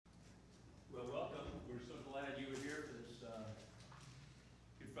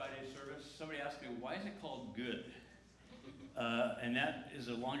somebody asked me, why is it called good? And that is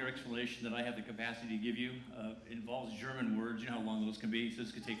a longer explanation than I have the capacity to give you. It involves German words. You know how long those can be, so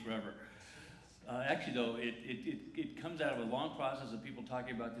this could take forever. Actually, though, it comes out of a long process of people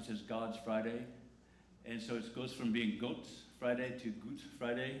talking about this as God's Friday. And so it goes from being Goats Friday to Gut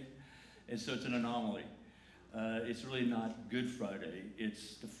Friday. And so it's an anomaly. It's really not Good Friday.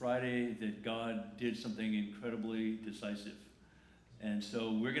 It's the Friday that God did something incredibly decisive. And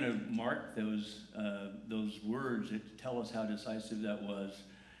so we're going to mark those words that tell us how decisive that was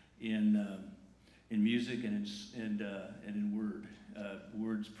in music and in word.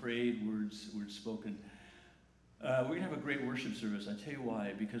 Words prayed, words spoken. We're going to have a great worship service. I tell you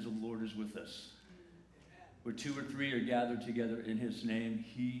why, because the Lord is with us. Where 2 or 3 are gathered together in his name,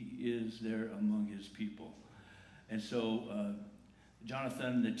 he is there among his people. And so Jonathan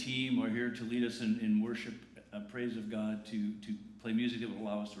and the team are here to lead us in worship, praise of God, to play music that will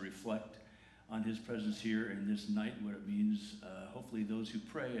allow us to reflect on his presence here in this night, what it means. Hopefully those who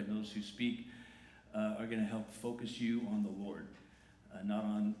pray and those who speak are going to help focus you on the Lord, not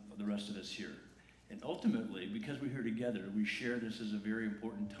on the rest of us here. And ultimately, because we're here together, we share this as a very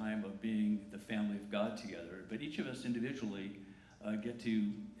important time of being the family of God together. But each of us individually get to,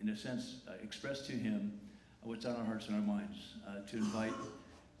 in a sense, express to him what's on our hearts and our minds, to invite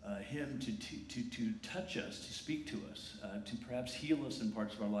him to touch us, to speak to us, to perhaps heal us in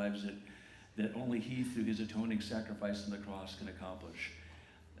parts of our lives that only he, through his atoning sacrifice on the cross, can accomplish.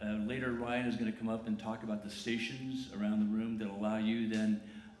 Later, Ryan is going to come up and talk about the stations around the room that allow you then,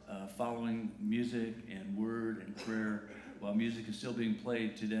 following music and word and prayer, while music is still being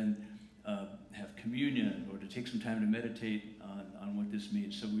played, to then have communion or to take some time to meditate on what this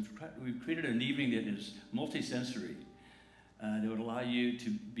means. So we've created an evening that is multisensory, that would allow you to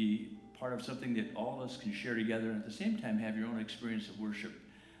be part of something that all of us can share together, and at the same time have your own experience of worship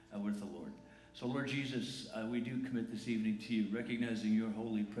with the Lord. So Lord Jesus, we do commit this evening to you, recognizing your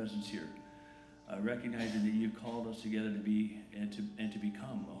holy presence here. Recognizing that you've called us together to be and to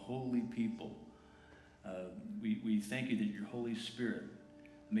become a holy people. We thank you that your Holy Spirit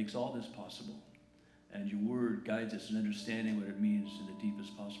makes all this possible, and your word guides us in understanding what it means in the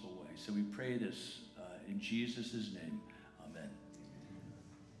deepest possible way. So we pray this in Jesus' name. Amen.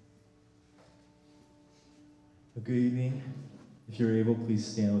 Good evening. If you're able, please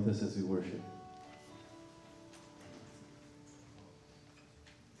stand with us as we worship.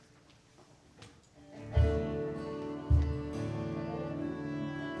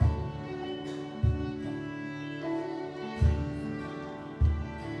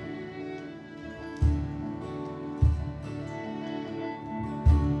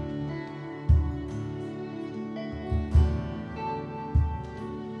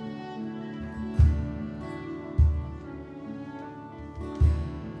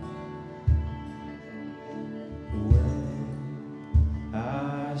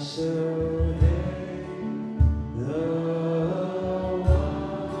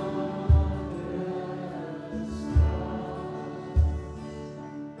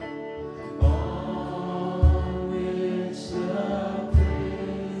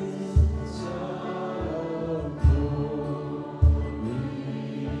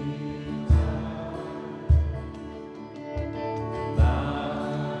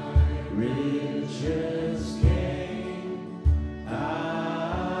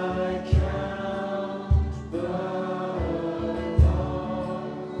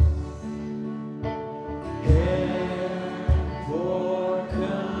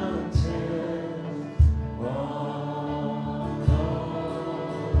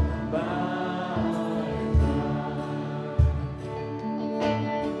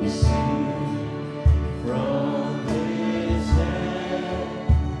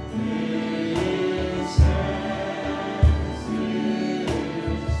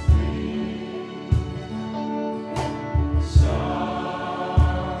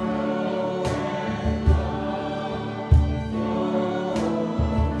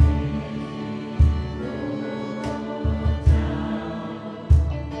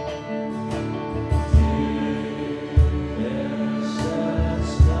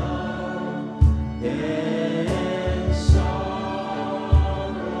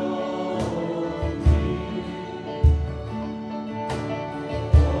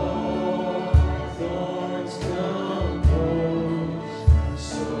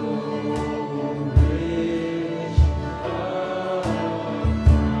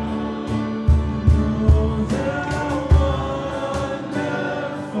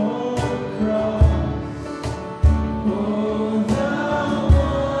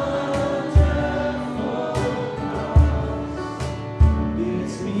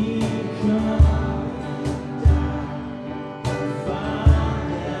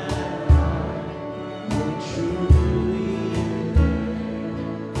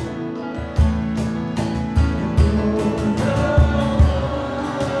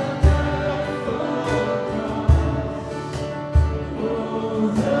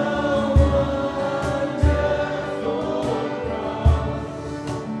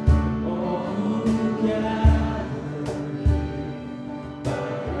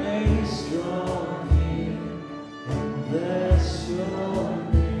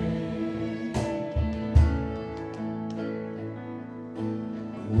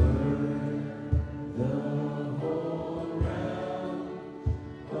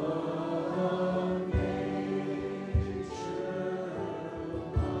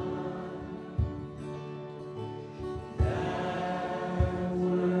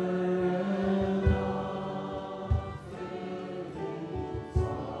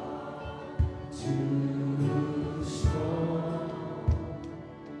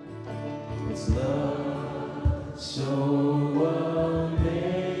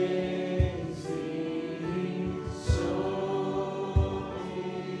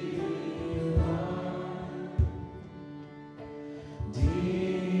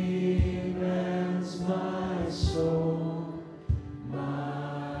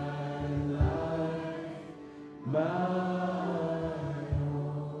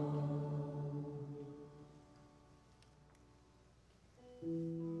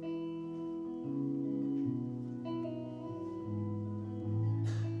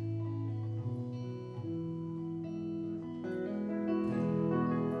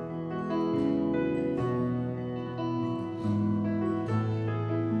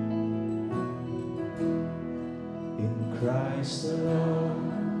 Christ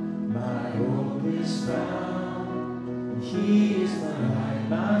alone, my hope is found, and He is my light,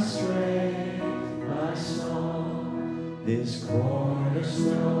 my strength, my song. This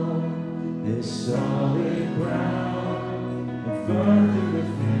cornerstone, this solid ground, and further the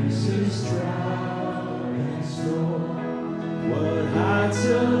faces drought and storm. What heights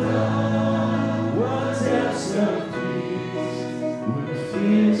of love, what depths of peace, when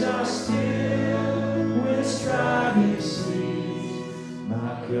fears are still, when striving cease.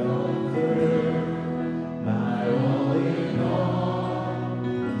 My comforter, my all in all,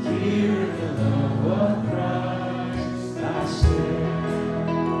 here in the love of Christ I stand.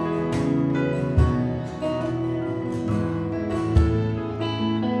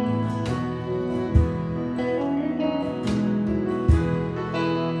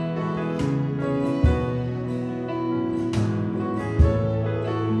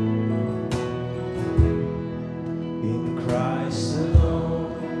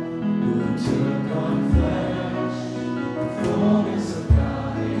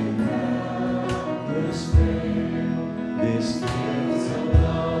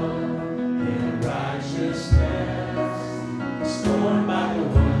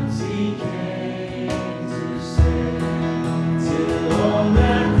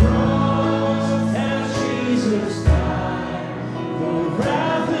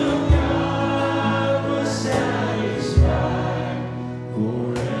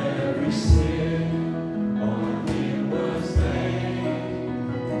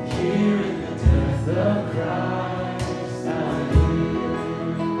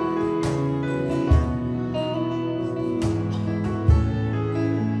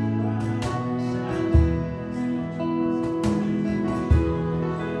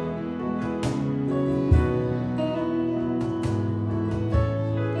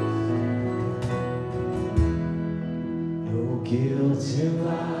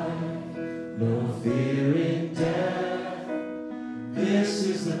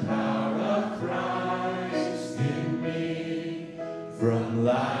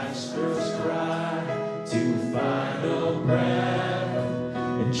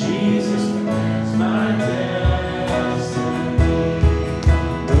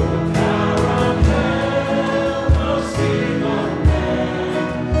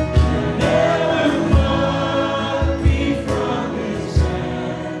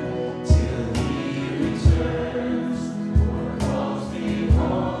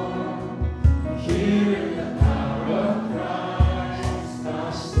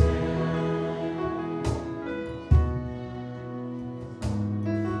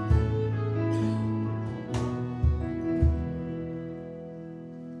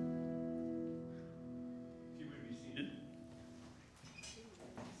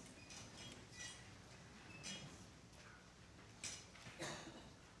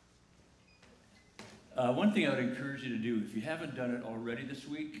 One thing I would encourage you to do, if you haven't done it already this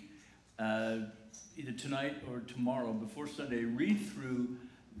week, either tonight or tomorrow, before Sunday, read through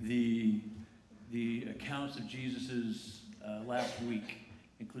the accounts of Jesus' last week,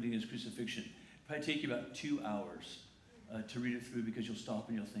 including his crucifixion. It'll probably take you about 2 hours to read it through, because you'll stop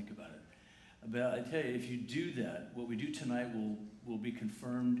and you'll think about it. But I tell you, if you do that, what we do tonight will be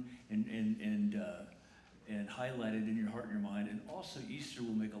confirmed and highlighted in your heart and your mind, and also Easter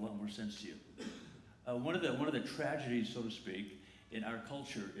will make a lot more sense to you. One of the tragedies, so to speak, in our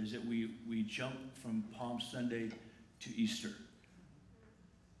culture is that we jump from Palm Sunday to Easter.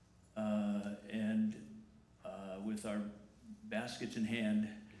 And with our baskets in hand,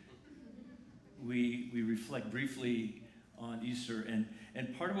 we reflect briefly on Easter.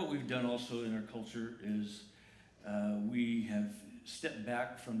 And part of what we've done also in our culture is we have stepped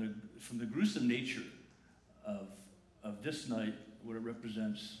back from the gruesome nature of this night, what it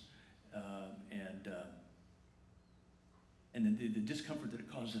represents, and the discomfort that it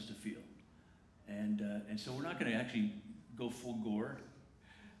causes us to feel. And so we're not going to actually go full gore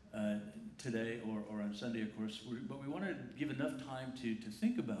today or on Sunday, of course, but we want to give enough time to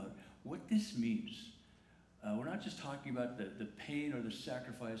think about what this means. We're not just talking about the pain or the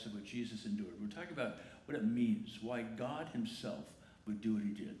sacrifice of what Jesus endured. We're talking about what it means, why God himself would do what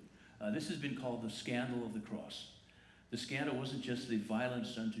he did. This has been called the scandal of the cross. The scandal wasn't just the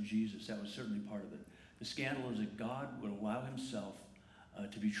violence done to Jesus. That was certainly part of it. The scandal is that God would allow himself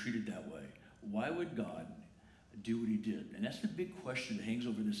to be treated that way. Why would God do what he did? And that's the big question that hangs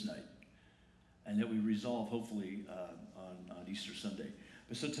over this night, and that we resolve, hopefully, on Easter Sunday.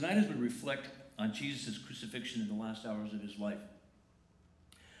 But so tonight, as we reflect on Jesus' crucifixion in the last hours of his life,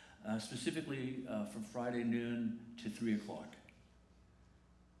 specifically from Friday noon to 3 o'clock,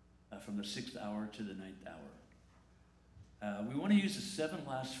 from the 6th hour to the 9th hour. We want to use the 7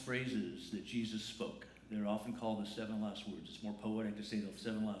 last phrases that Jesus spoke. They're often called the 7 last words. It's more poetic to say the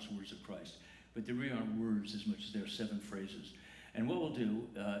 7 last words of Christ. But they really aren't words as much as they're 7 phrases. And what we'll do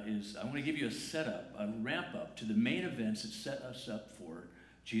is I want to give you a setup, a ramp up to the main events that set us up for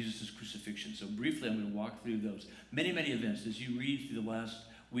Jesus' crucifixion. So briefly, I'm going to walk through those many, many events as you read through the last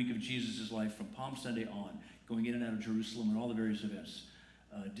week of Jesus' life from Palm Sunday on, going in and out of Jerusalem and all the various events,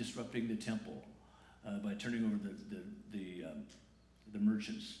 disrupting the temple by turning over the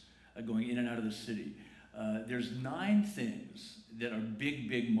merchants, going in and out of the city. There's 9 things that are big,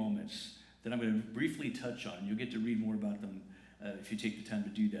 big moments that I'm going to briefly touch on. You'll get to read more about them if you take the time to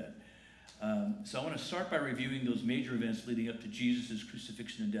do that. So I want to start by reviewing those major events leading up to Jesus'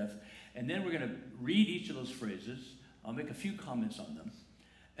 crucifixion and death. And then we're going to read each of those phrases. I'll make a few comments on them.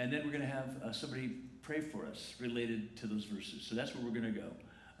 And then we're going to have somebody pray for us related to those verses. So that's where we're going to go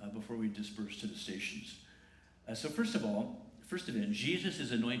before we disperse to the stations. So first of all, first event, Jesus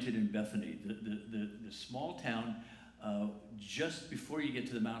is anointed in Bethany, the small town just before you get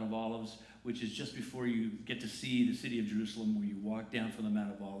to the Mount of Olives, which is just before you get to see the city of Jerusalem, where you walk down from the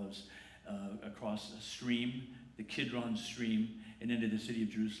Mount of Olives across a stream, the Kidron stream, and into the city of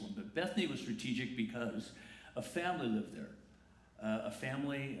Jerusalem. But Bethany was strategic because a family lived there, a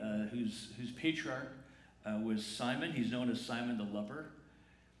family whose patriarch was Simon. He's known as Simon the leper.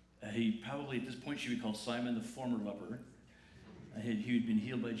 He probably at this point should be called Simon the former leper. He had been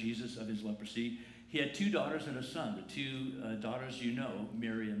healed by Jesus of his leprosy. He had 2 daughters and a son. The 2 daughters you know,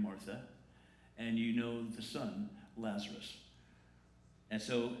 Mary and Martha, and you know the son, Lazarus. And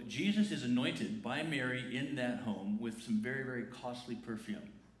so Jesus is anointed by Mary in that home with some very, very costly perfume.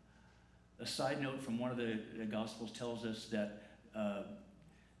 A side note from one of the Gospels tells us that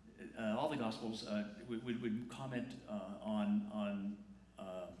all the Gospels would comment on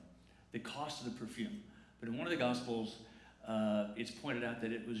the cost of the perfume. But in one of the Gospels, it's pointed out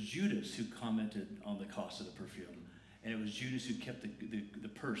that it was Judas who commented on the cost of the perfume. And it was Judas who kept the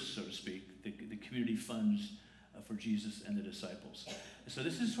purse, so to speak, the community funds for Jesus and the disciples. So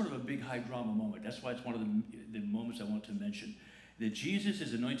this is sort of a big high drama moment. That's why it's one of the moments I want to mention. That Jesus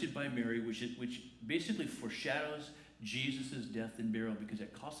is anointed by Mary, which basically foreshadows Jesus' death and burial, because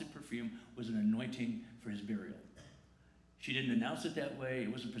that costly perfume was an anointing for his burial. She didn't announce it that way.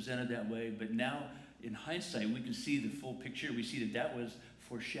 It wasn't presented that way. But now, in hindsight, we can see the full picture. We see that was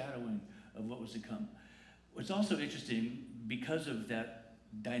foreshadowing of what was to come. What's also interesting, because of that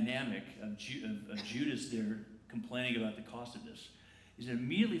dynamic of Judas there complaining about the cost of this, is that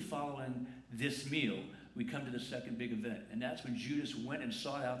immediately following this meal, we come to the second big event. And that's when Judas went and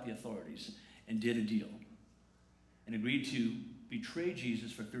sought out the authorities and did a deal and agreed to betray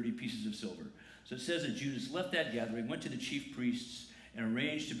Jesus for 30 pieces of silver. So it says that Judas left that gathering, went to the chief priests, and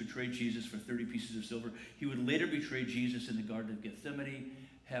arranged to betray Jesus for 30 pieces of silver. He would later betray Jesus in the Garden of Gethsemane,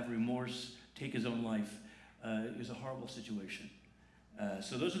 have remorse, take his own life. It was a horrible situation.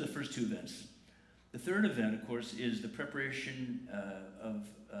 So those are the first 2 events. The third event, of course, is the preparation of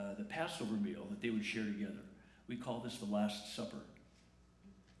the Passover meal that they would share together. We call this the Last Supper.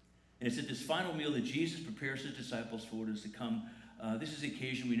 And it's at this final meal that Jesus prepares his disciples for what is to come. This is the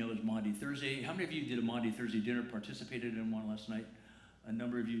occasion we know as Maundy Thursday. How many of you did a Maundy Thursday dinner, participated in one last night? A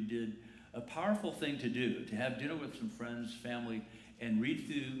number of you did. A powerful thing to do, to have dinner with some friends, family, and read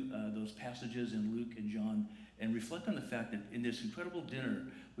through those passages in Luke and John, and reflect on the fact that in this incredible dinner,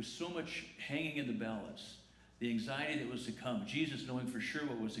 with so much hanging in the balance, the anxiety that was to come, Jesus knowing for sure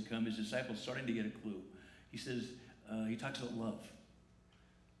what was to come, his disciples starting to get a clue. He says, he talks about love.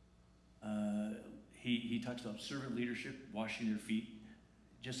 He talks about servant leadership, washing their feet,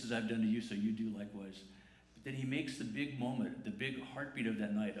 just as I've done to you, so you do likewise. But then he makes the big moment, the big heartbeat of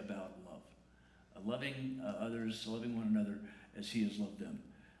that night about love. Loving others, loving one another as he has loved them.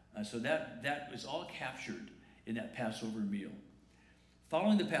 So that was all captured in that Passover meal.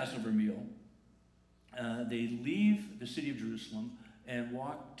 Following the Passover meal, they leave the city of Jerusalem and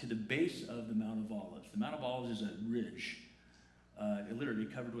walk to the base of the Mount of Olives. The Mount of Olives is a ridge, literally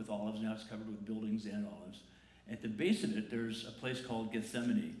covered with olives. Now it's covered with buildings and olives. At the base of it, there's a place called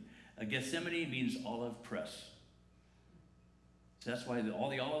Gethsemane. Gethsemane means olive press. So that's why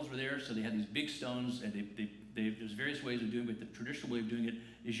all the olives were there. So they had these big stones, and there's various ways of doing it. But the traditional way of doing it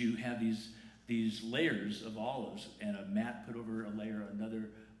is you have these layers of olives, and a mat put over a layer, another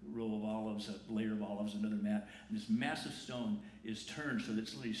row of olives, a layer of olives, another mat. And this massive stone is turned so that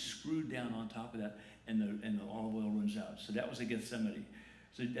it's literally screwed down on top of that, and the olive oil runs out. So that was a Gethsemane.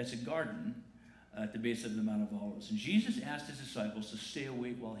 So that's a garden at the base of the Mount of Olives. And Jesus asked his disciples to stay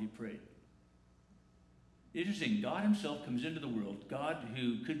awake while he prayed. Interesting, God himself comes into the world, God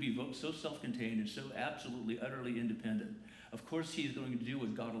who could be so self-contained and so absolutely, utterly independent, Of course, he's going to do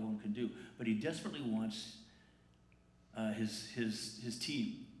what God alone can do, but he desperately wants his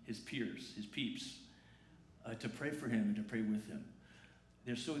team, his peers, his peeps, to pray for him and to pray with him.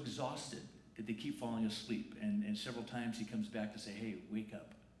 They're so exhausted that they keep falling asleep, and several times he comes back to say, hey, wake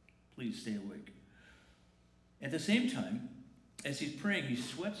up. Please stay awake. At the same time, as he's praying, he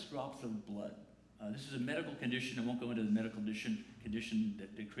sweats drops of blood. This is a medical condition. I won't go into the medical condition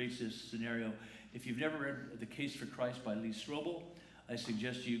that creates this scenario. If you've never read The Case for Christ by Lee Strobel, I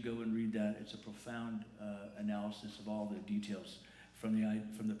suggest you go and read that. It's a profound analysis of all the details from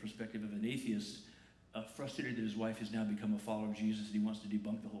the perspective of an atheist, frustrated that his wife has now become a follower of Jesus and he wants to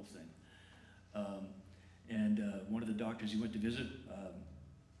debunk the whole thing. One of the doctors he went to visit,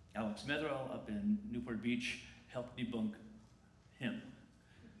 Alex Metherell up in Newport Beach, helped debunk him.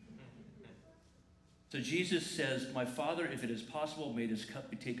 So Jesus says, my Father, if it is possible, may this cup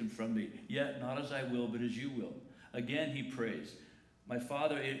be taken from me. Yet not as I will, but as you will. Again he prays, my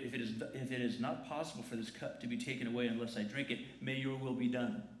Father, if it is not possible for this cup to be taken away unless I drink it, may your will be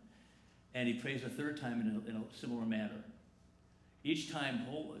done. And he prays a third time in a similar manner. Each time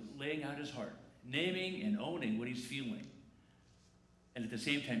laying out his heart, naming and owning what he's feeling. And at the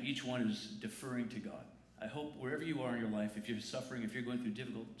same time, each one is deferring to God. I hope wherever you are in your life, if you're suffering, if you're going through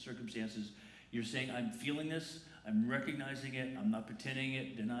difficult circumstances, you're saying, I'm feeling this, I'm recognizing it, I'm not pretending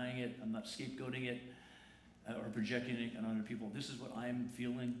it, denying it, I'm not scapegoating it, or projecting it on other people. This is what I'm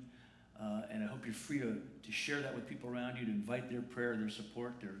feeling, and I hope you're free to share that with people around you, to invite their prayer, their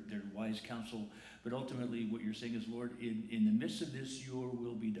support, their wise counsel. But ultimately, what you're saying is, Lord, in the midst of this, your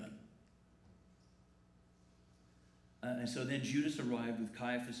will be done. And so then Judas arrived with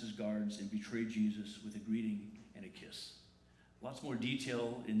Caiaphas' guards and betrayed Jesus with a greeting and a kiss. Lots more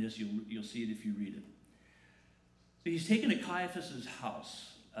detail in this. You'll see it if you read it. So he's taken to Caiaphas'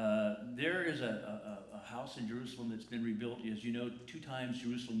 house. There is a house in Jerusalem that's been rebuilt. As you know, 2 times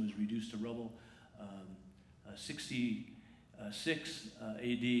Jerusalem was reduced to rubble, 66 AD,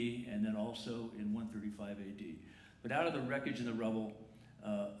 and then also in 135 AD. But out of the wreckage and the rubble,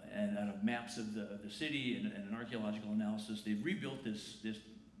 and out of maps of the city and an archaeological analysis, they've rebuilt this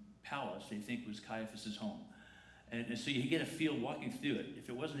palace they think was Caiaphas' home. And so you get a feel walking through it. If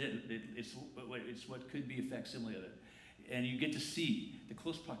it wasn't it's what could be a facsimile of it. And you get to see the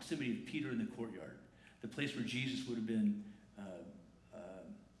close proximity of Peter in the courtyard, the place where Jesus would have been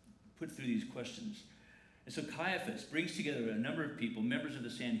put through these questions. And so Caiaphas brings together a number of people, members of the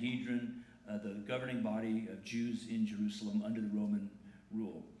Sanhedrin, the governing body of Jews in Jerusalem under the Roman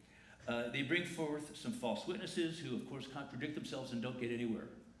rule. They bring forth some false witnesses who, of course, contradict themselves and don't get anywhere.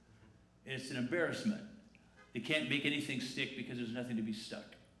 It's an embarrassment. They can't make anything stick because there's nothing to be stuck.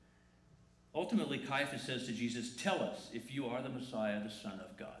 Ultimately, Caiaphas says to Jesus, tell us if you are the Messiah, the Son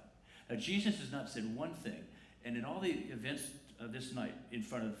of God. Now, Jesus has not said one thing. And in all the events of this night, in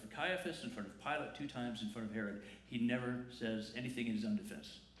front of Caiaphas, in front of Pilate, 2 times in front of Herod, he never says anything in his own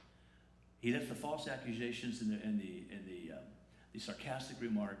defense. He lets the false accusations and the sarcastic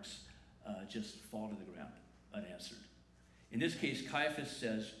remarks just fall to the ground, unanswered. In this case, Caiaphas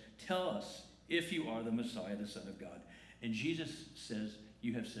says, tell us if you are the Messiah, the Son of God. And Jesus says,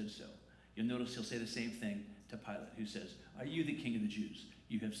 you have said so. You'll notice he'll say the same thing to Pilate, who says, are you the King of the Jews?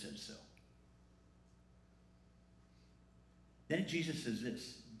 You have said so. Then Jesus says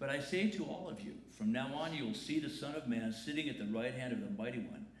this, but I say to all of you, from now on you will see the Son of Man sitting at the right hand of the Mighty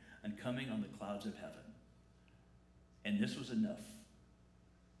One and coming on the clouds of heaven. And this was enough.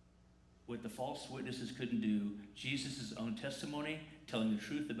 What the false witnesses couldn't do, Jesus' own testimony, telling the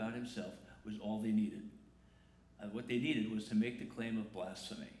truth about himself, was all they needed. What they needed was to make the claim of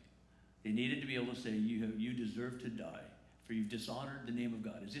blasphemy. They needed to be able to say, you deserve to die, for you've dishonored the name of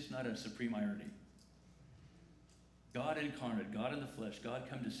God. Is this not a supreme irony? God incarnate, God in the flesh, God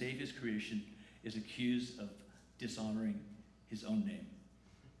come to save his creation, is accused of dishonoring his own name.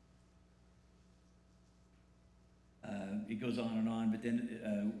 It goes on, but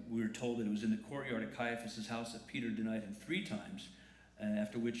then we were told that it was in the courtyard of Caiaphas' house that Peter denied him 3 times,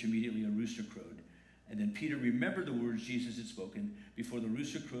 after which immediately a rooster crowed. And then Peter remembered the words Jesus had spoken, before the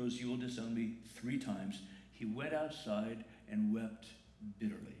rooster crows, you will disown me 3 times. He went outside and wept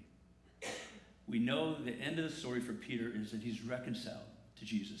bitterly. We know the end of the story for Peter is that he's reconciled to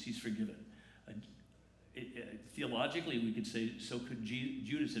Jesus. He's forgiven. Theologically, we could say, so could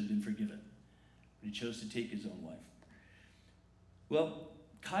Judas have been forgiven. But he chose to take his own life. Well,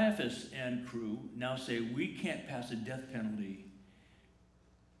 Caiaphas and crew now say, we can't pass a death penalty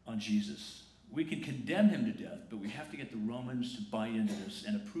on Jesus. We can condemn him to death, but we have to get the Romans to buy into this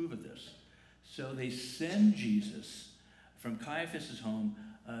and approve of this. So they send Jesus from Caiaphas' home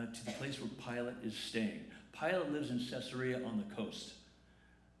to the place where Pilate is staying. Pilate lives in Caesarea on the coast.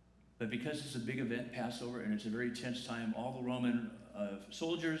 But because it's a big event, Passover, and it's a very tense time, all the Roman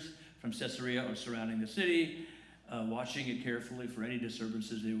soldiers from Caesarea are surrounding the city, watching it carefully for any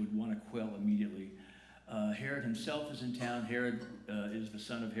disturbances they would want to quell immediately. Herod himself is in town. Herod is the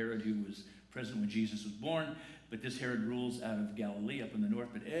son of Herod who was present when Jesus was born, but this Herod rules out of Galilee up in the north,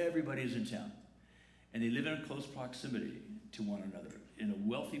 but everybody is in town. And they live in close proximity to one another in a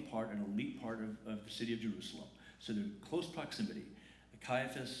wealthy part, an elite part of the city of Jerusalem. So they're in close proximity.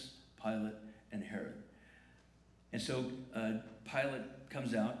 Caiaphas, Pilate, and Herod. And so Pilate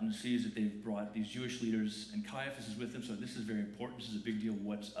comes out and sees that they've brought these Jewish leaders, and Caiaphas is with them, so this is very important. This is a big deal.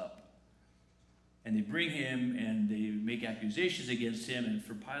 What's up? And they bring him, and they make accusations against him, and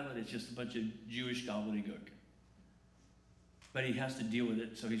for Pilate, it's just a bunch of Jewish gobbledygook. But he has to deal with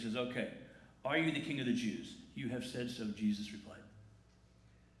it, so he says, okay, are you the king of the Jews? You have said so, Jesus replied.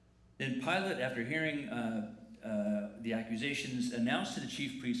 Then Pilate, after hearing the accusations, announced to the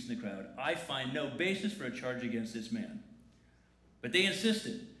chief priests in the crowd, I find no basis for a charge against this man. But they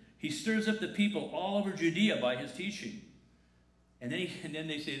insisted. He stirs up the people all over Judea by his teaching. And then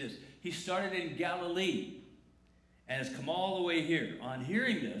they say this, he started in Galilee and has come all the way here. On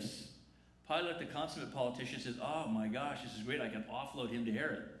hearing this, Pilate, the consummate politician, says, oh my gosh, this is great. I can offload him to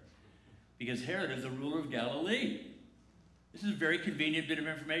Herod. Because Herod is the ruler of Galilee. This is a very convenient bit of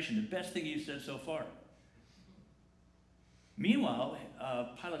information. The best thing you've said so far. Meanwhile,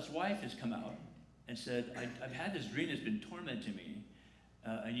 Pilate's wife has come out and said, I've had this dream that's been tormenting me,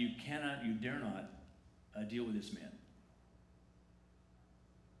 and you dare not deal with this man.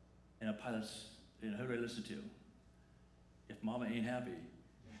 And Pilate's, who do I listen to? If Mama ain't happy.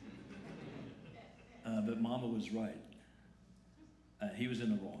 But Mama was right. He was in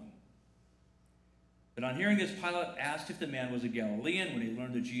the wrong. But on hearing this, Pilate asked if the man was a Galilean. When he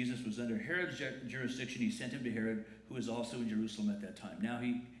learned that Jesus was under Herod's jurisdiction, he sent him to Herod, who was also in Jerusalem at that time. Now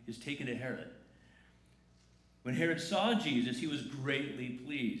he is taken to Herod. When Herod saw Jesus, he was greatly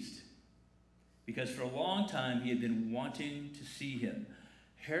pleased, because for a long time he had been wanting to see him.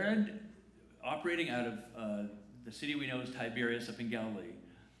 Herod, operating out of the city we know as Tiberias up in Galilee,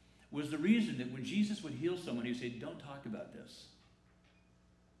 was the reason that when Jesus would heal someone, he would say, don't talk about this.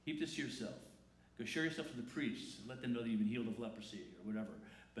 Keep this to yourself. Go share yourself with the priests. Let them know that you've been healed of leprosy or whatever.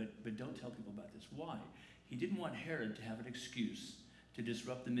 But don't tell people about this. Why? He didn't want Herod to have an excuse to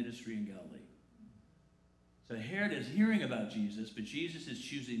disrupt the ministry in Galilee. So Herod is hearing about Jesus, but Jesus is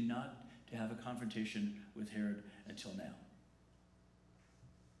choosing not to have a confrontation with Herod until now.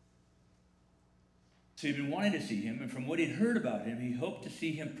 So he'd been wanting to see him, and from what he'd heard about him, he hoped to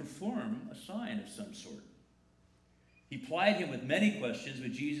see him perform a sign of some sort. He plied him with many questions,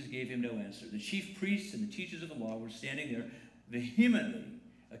 but Jesus gave him no answer. The chief priests and the teachers of the law were standing there vehemently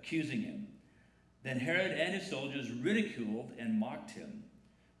accusing him. Then Herod and his soldiers ridiculed and mocked him.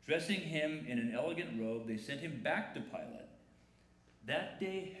 Dressing him in an elegant robe, they sent him back to Pilate. That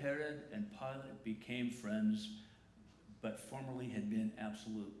day, Herod and Pilate became friends, but formerly had been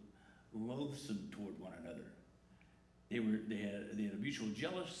absolute loathsome toward one another. They had a mutual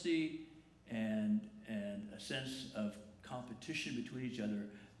jealousy and a sense of competition between each other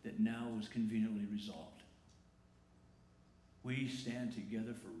that now was conveniently resolved. We stand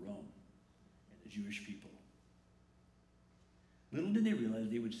together for Rome and the Jewish people. Little did they realize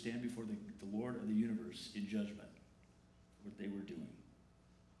they would stand before the Lord of the universe in judgment for what they were doing.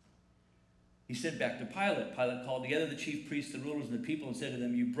 He sent back to Pilate. Pilate called together the chief priests, the rulers, and the people and said to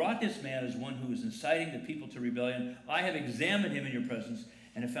them, you brought this man as one who is inciting the people to rebellion. I have examined him in your presence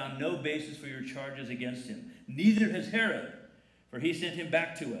and have found no basis for your charges against him. Neither has Herod, for he sent him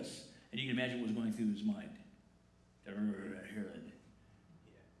back to us. And you can imagine what was going through his mind. Herod,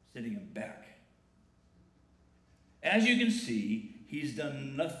 sending him back. As you can see, he's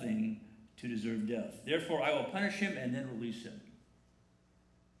done nothing to deserve death. Therefore, I will punish him and then release him.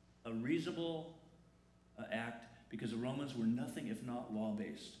 A reasonable act, because the Romans were nothing if not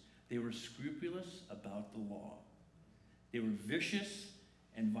law-based. They were scrupulous about the law. They were vicious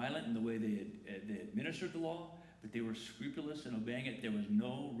and violent in the way they administered the law, but they were scrupulous in obeying it. There was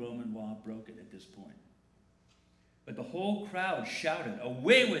no Roman law broken at this point. But the whole crowd shouted,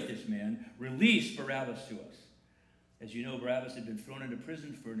 away with this man, release Barabbas to us. As you know, Barabbas had been thrown into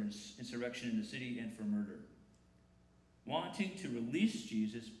prison for an insurrection in the city and for murder. Wanting to release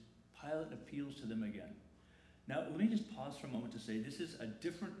Jesus, Pilate appeals to them again. Now, let me just pause for a moment to say this is a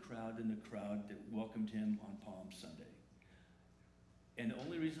different crowd than the crowd that welcomed him on Palm Sunday. And the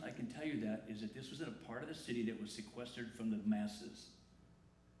only reason I can tell you that is that this was in a part of the city that was sequestered from the masses.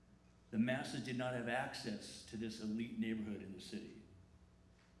 The masses did not have access to this elite neighborhood in the city.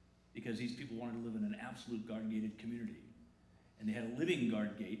 because these people wanted to live in an absolute guard-gated community. And they had a living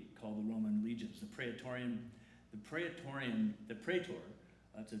guard gate called the Roman legions. The praetor,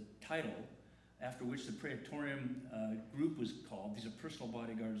 it's a title after which the praetorium group was called. These are personal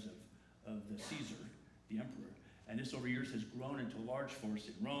bodyguards of the Caesar, the emperor. And this over years has grown into a large force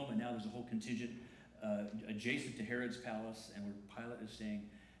in Rome, and now there's a whole contingent adjacent to Herod's palace and where Pilate is staying.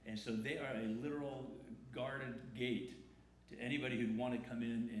 And so they are a literal guarded gate to anybody who'd want to come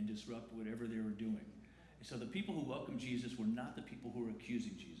in and disrupt whatever they were doing. And so the people who welcomed Jesus were not the people who were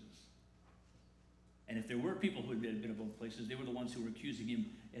accusing Jesus. And if there were people who had been at both places, they were the ones who were accusing him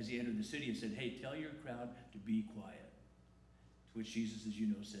as he entered the city and said, hey, tell your crowd to be quiet. To which Jesus, as you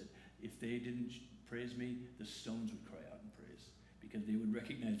know, said, if they didn't praise me, the stones would cry out in praise because they would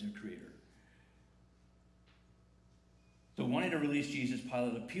recognize their creator. So wanting to release Jesus,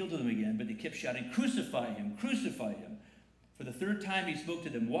 Pilate appealed to them again, but they kept shouting, crucify him, crucify him. For the third time he spoke to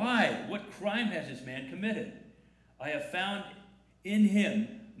them, why? What crime has this man committed? I have found in him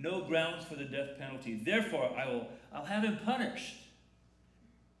no grounds for the death penalty. Therefore, I'll have him punished.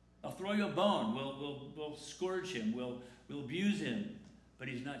 I'll throw you a bone. We'll scourge him. We'll abuse him. But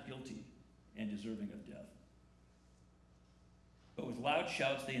he's not guilty and deserving of death. But with loud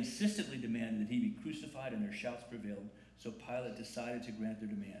shouts, they insistently demanded that he be crucified, and their shouts prevailed. So Pilate decided to grant their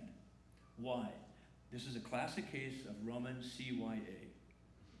demand. Why? This is a classic case of Roman CYA.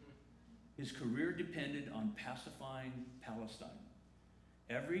 His career depended on pacifying Palestine.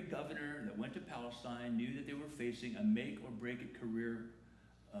 Every governor that went to Palestine knew that they were facing a make-or-break-it career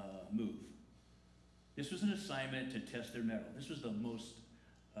move. This was an assignment to test their mettle. This was the most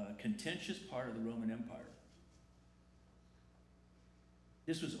contentious part of the Roman Empire.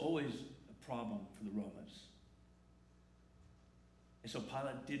 This was always a problem for the Romans. And so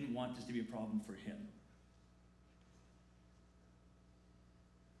Pilate didn't want this to be a problem for him.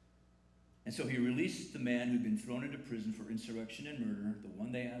 And so he released the man who'd been thrown into prison for insurrection and murder, the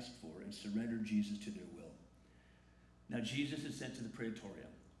one they asked for, and surrendered Jesus to their will. Now Jesus is sent to the praetorium.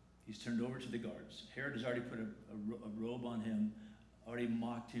 He's turned over to the guards. Herod has already put a robe on him, already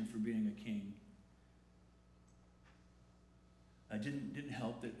mocked him for being a king. It didn't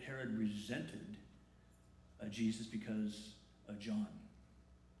help that Herod resented Jesus because of John.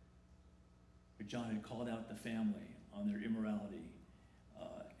 John had called out the family on their immorality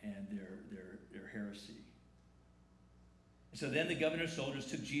and their heresy. So then the governor's soldiers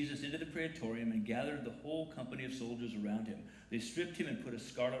took Jesus into the praetorium and gathered the whole company of soldiers around him. They stripped him and put a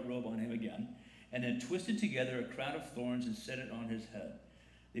scarlet robe on him again, and then twisted together a crown of thorns and set it on his head.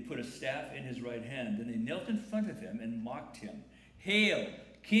 They put a staff in his right hand. Then they knelt in front of him and mocked him. "Hail,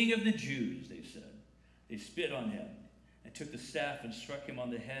 King of the Jews," they said. They spit on him and took the staff and struck him on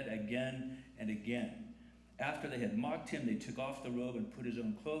the head again and again. After they had mocked him, they took off the robe and put his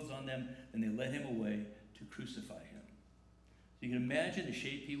own clothes on them, and they led him away to crucify him. So you can imagine the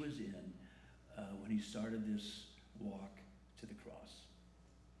shape he was in when he started this walk to the cross.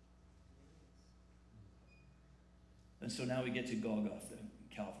 And so now we get to Golgotha,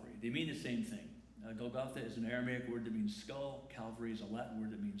 Calvary. They mean the same thing. Golgotha is an Aramaic word that means skull. Calvary is a Latin word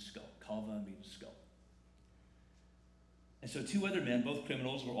that means skull. Calva means skull. And so two other men, both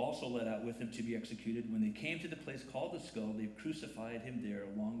criminals, were also led out with him to be executed. When they came to the place called the Skull, they crucified him there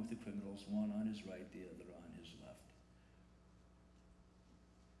along with the criminals, one on his right, the other on his left.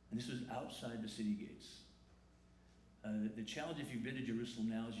 And this was outside the city gates. The challenge, if you've been to Jerusalem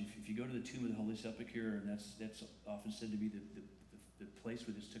now, is if you go to the tomb of the Holy Sepulchre, and that's often said to be the place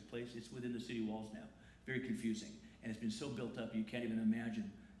where this took place, it's within the city walls now. Very confusing. And it's been so built up, you can't even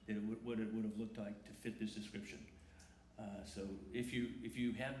imagine that what it would have looked like to fit this description. So if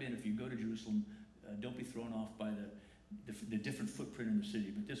you go to Jerusalem, don't be thrown off by the different footprint in the city.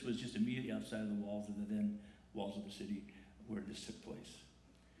 But this was just immediately outside of the walls of the then walls of the city where this took place.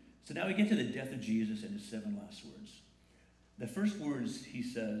 So now we get to the death of Jesus and his 7 last words. The first words he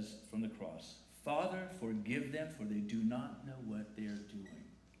says from the cross, "Father, forgive them, for they do not know what they are doing."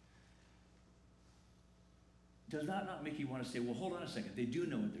 Does that not make you want to say, well, hold on a second, they do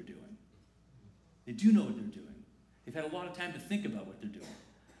know what they're doing. They do know what they're doing. They've had a lot of time to think about what they're doing.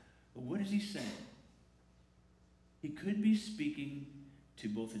 But what is he saying? He could be speaking to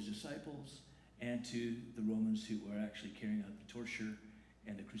both his disciples and to the Romans who were actually carrying out the torture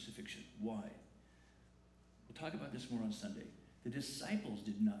and the crucifixion. Why? We'll talk about this more on Sunday. The disciples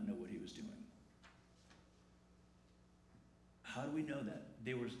did not know what he was doing. How do we know that?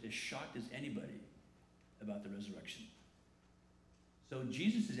 They were as shocked as anybody about the resurrection. So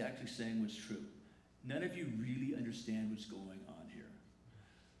Jesus is actually saying what's true. None of you really understand what's going on here.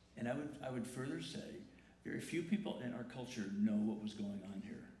 And I would further say, very few people in our culture know what was going on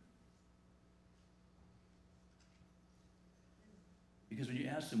here. Because when you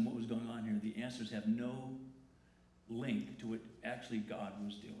ask them what was going on here, the answers have no link to what actually God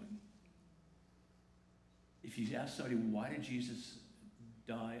was doing. If you ask somebody, why did Jesus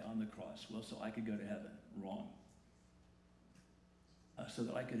die on the cross? Well, so I could go to heaven. Wrong. So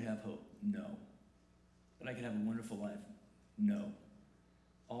that I could have hope? No. That I could have a wonderful life? No.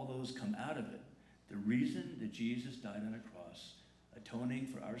 All those come out of it. The reason that Jesus died on a cross, atoning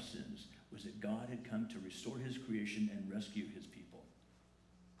for our sins, was that God had come to restore his creation and rescue his people.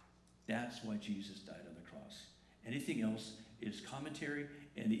 That's why Jesus died on the cross. Anything else is commentary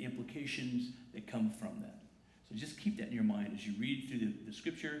and the implications that come from that. So just keep that in your mind as you read through the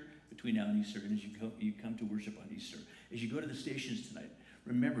scripture between now and Easter, and as you come to worship on Easter. As you go to the stations tonight,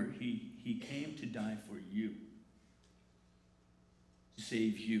 remember, he came to die for you. To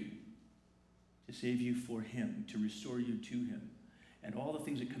save you. To save you for him. To restore you to him. And all the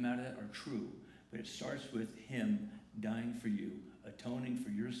things that come out of that are true. But it starts with him dying for you, atoning for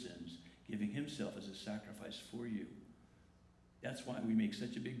your sins, giving himself as a sacrifice for you. That's why we make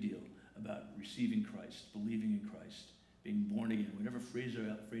such a big deal about receiving Christ, believing in Christ, being born again, whatever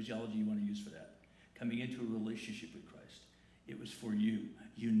phraseology you want to use for that. Coming into a relationship with Christ. It was for you.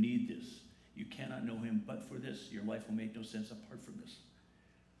 You need this. You cannot know him but for this. Your life will make no sense apart from this.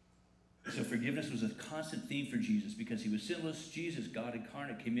 So forgiveness was a constant theme for Jesus because he was sinless. Jesus, God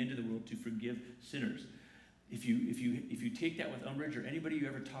incarnate, came into the world to forgive sinners. If you take that with umbrage, or anybody you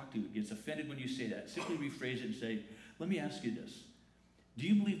ever talk to gets offended when you say that, simply rephrase it and say, let me ask you this. Do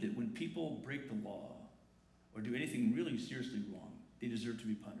you believe that when people break the law or do anything really seriously wrong, they deserve to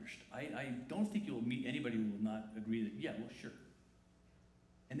be punished? I don't think you'll meet anybody who will not agree that, yeah, well, sure.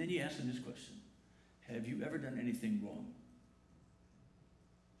 And then you ask them this question. Have you ever done anything wrong?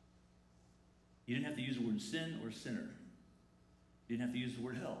 You didn't have to use the word sin or sinner. You didn't have to use the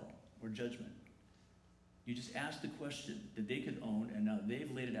word hell or judgment. You just asked the question that they could own, and now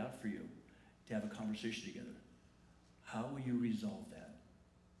they've laid it out for you to have a conversation together. How will you resolve that?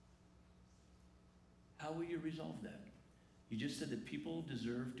 How will you resolve that? You just said that people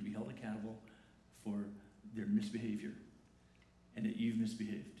deserve to be held accountable for their misbehavior and that you've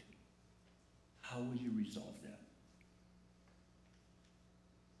misbehaved. How will you resolve that?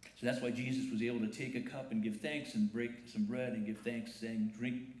 So that's why Jesus was able to take a cup and give thanks and break some bread and give thanks, saying,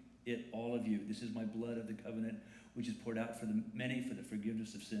 drink it, all of you. This is my blood of the covenant, which is poured out for the many for the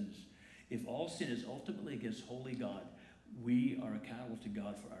forgiveness of sins. If all sin is ultimately against holy God, we are accountable to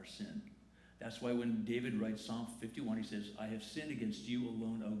God for our sin. That's why when David writes Psalm 51, he says, I have sinned against you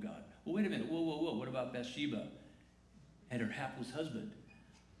alone, O God. Well, wait a minute. Whoa. What about Bathsheba and her hapless husband?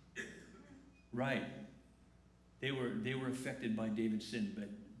 Right. They were affected by David's sin,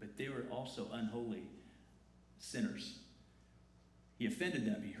 but they were also unholy sinners. He offended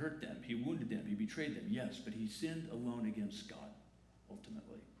them, he hurt them, he wounded them, he betrayed them, yes, but he sinned alone against God,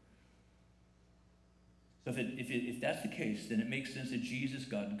 ultimately. So if that's the case, then it makes sense that Jesus,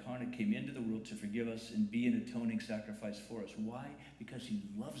 God incarnate, came into the world to forgive us and be an atoning sacrifice for us. Why? Because he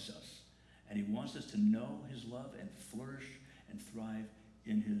loves us, and he wants us to know his love and flourish and thrive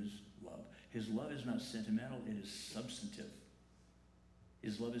in his love. His love is not sentimental, it is substantive.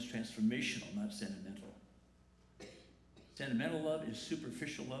 His love is transformational, not sentimental. Sentimental love is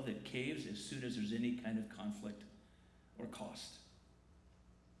superficial love that caves as soon as there's any kind of conflict or cost.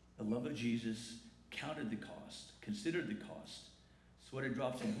 The love of Jesus counted the cost, considered the cost, sweated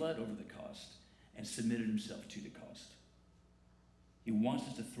drops of blood over the cost, and submitted himself to the cost. He wants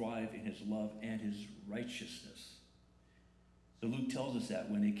us to thrive in his love and his righteousness. So Luke tells us that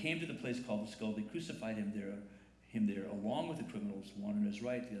when they came to the place called the Skull, they crucified him there along with the criminals, one on his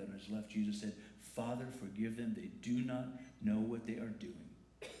right, the other on his left. Jesus said, Father, forgive them. They do not know what they are doing.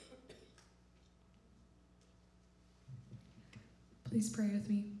 Please pray with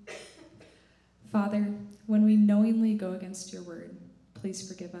me. Father, when we knowingly go against your word, please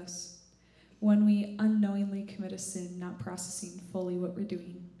forgive us. When we unknowingly commit a sin, not processing fully what we're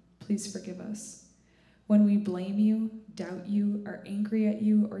doing, please forgive us. When we blame you, doubt you, are angry at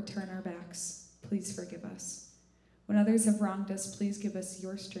you, or turn our backs, please forgive us. When others have wronged us, please give us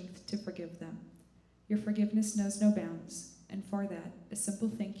your strength to forgive them. Your forgiveness knows no bounds, and for that, a simple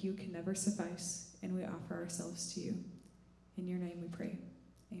thank you can never suffice, and we offer ourselves to you. In your name we pray.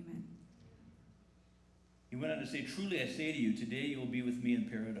 Amen. He went on to say, truly I say to you, today you will be with me in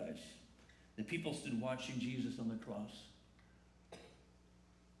paradise. The people stood watching Jesus on the cross.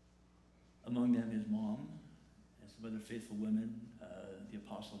 Among them his mom and some other faithful women, the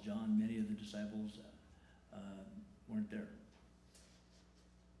Apostle John, many of the disciples weren't there.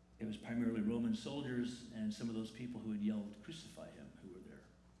 It was primarily Roman soldiers and some of those people who had yelled, crucify him, who were there.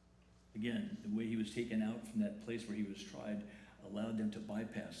 Again, the way he was taken out from that place where he was tried, allowed them to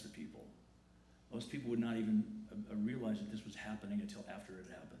bypass the people. Most people would not even realize that this was happening until after it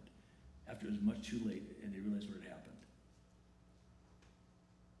happened, after it was much too late and they realized what had happened.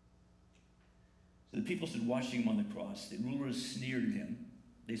 So the people stood watching him on the cross. The rulers sneered at him.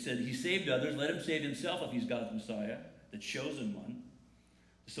 They said, "He saved others. Let him save himself if he's God's Messiah, the chosen one."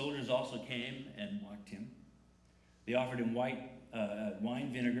 The soldiers also came and mocked him. They offered him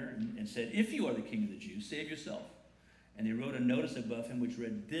wine vinegar and said, "If you are the king of the Jews, save yourself." And they wrote a notice above him which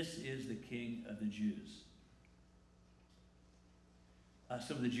read, "This is the king of the Jews."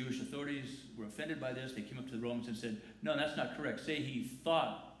 Some of the Jewish authorities were offended by this. They came up to the Romans and said, "No, that's not correct. Say he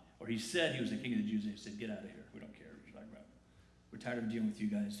thought or he said he was the king of the Jews." And they said, "Get out of here. We don't care what you're talking about. We're tired of dealing with you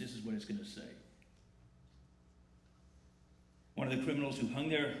guys. This is what it's going to say." One of the criminals who hung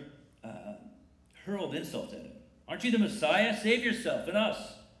there hurled insults at him. "Aren't you the Messiah? Save yourself and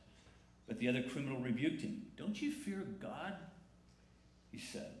us." But the other criminal rebuked him. "Don't you fear God?" he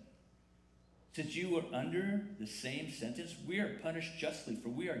said. "Since you are under the same sentence, we are punished justly, for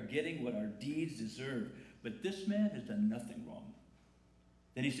we are getting what our deeds deserve. But this man has done nothing wrong."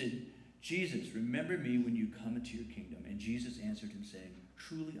 Then he said, "Jesus, remember me when you come into your kingdom." And Jesus answered him, saying,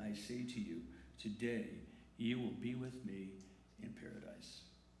 "Truly I say to you, today you will be with me in paradise."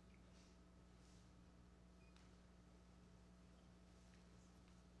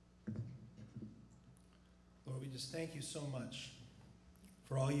 Lord, we just thank you so much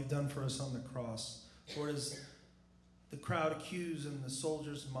for all you've done for us on the cross. Lord, as the crowd accused and the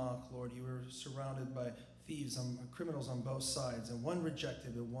soldiers mocked, Lord, you were surrounded by thieves, criminals on both sides, and one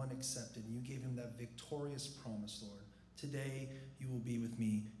rejected and one accepted. And you gave him that victorious promise, Lord. Today you will be with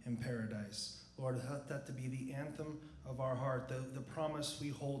me in paradise. Lord, let that to be the anthem of our heart, the promise we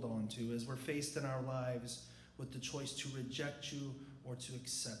hold on to as we're faced in our lives with the choice to reject you or to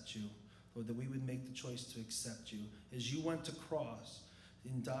accept you. Lord, that we would make the choice to accept you. As you went to cross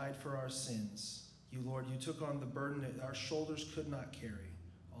and died for our sins, you, Lord, you took on the burden that our shoulders could not carry,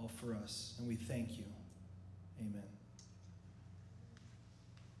 all for us. And we thank you. Amen.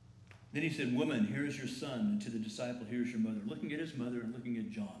 Then he said, "Woman, here is your son," and to the disciple, "Here is your mother," looking at his mother and looking at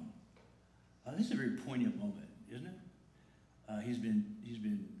John. This is a very poignant moment, isn't it? He's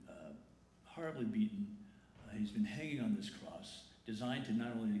been horribly beaten. He's been hanging on this cross, designed to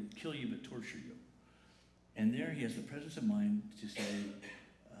not only kill you but torture you. And there he has the presence of mind to say,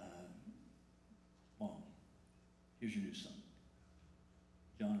 "Mom, here's your new son.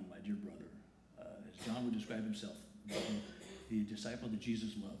 John, my dear brother." As John would describe himself, the disciple that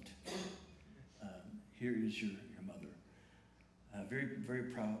Jesus loved. Here is your mother. Very,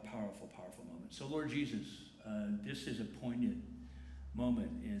 very powerful moment. So Lord Jesus, this is a poignant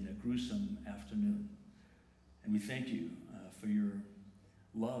moment in a gruesome afternoon. And we thank you for your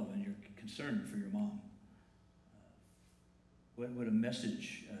love and your concern for your mom. What a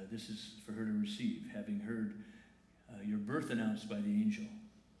message this is for her to receive, having heard your birth announced by the angel,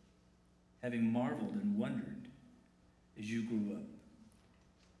 having marveled and wondered as you grew up,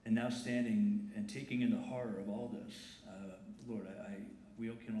 and now standing and taking in the horror of all this. Lord, we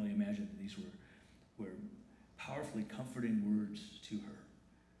can only imagine that these were powerfully comforting words to her.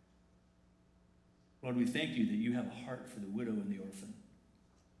 Lord, we thank you that you have a heart for the widow and the orphan.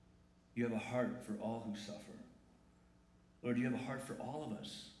 You have a heart for all who suffer. Lord, you have a heart for all of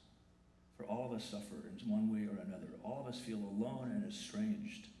us. For all of us suffer in one way or another. All of us feel alone and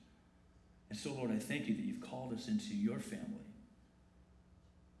estranged. And so, Lord, I thank you that you've called us into your family.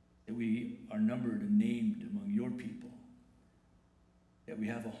 That we are numbered and named among your people. That we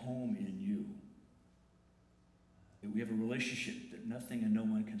have a home in you. That we have a relationship that nothing and no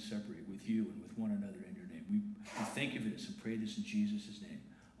one can separate with you and with one another in your name. We thank you for this and pray this in Jesus' name.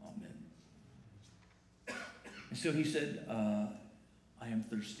 Amen. And so he said, "I am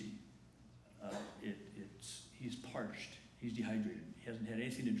thirsty." He's parched. He's dehydrated. He hasn't had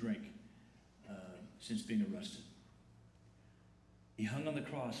anything to drink since being arrested. He hung on the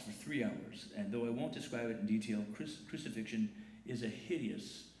cross for 3 hours, and though I won't describe it in detail, crucifixion is a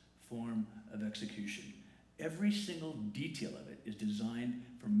hideous form of execution. Every single detail of it is designed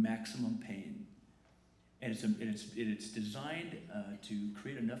for maximum pain. And it's designed to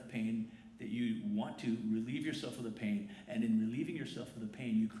create enough pain that you want to relieve yourself of the pain, and in relieving yourself of the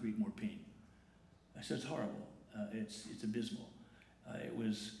pain, you create more pain. So it's horrible. It's abysmal. It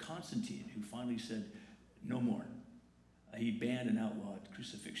was Constantine who finally said, "No more." He banned and outlawed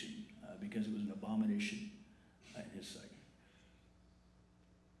crucifixion because it was an abomination in his sight.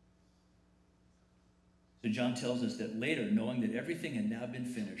 So John tells us that later, knowing that everything had now been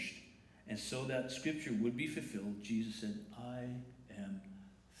finished, and so that scripture would be fulfilled, Jesus said, "I am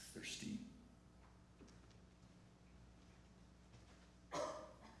thirsty."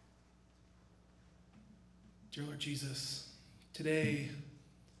 Dear Lord Jesus, today,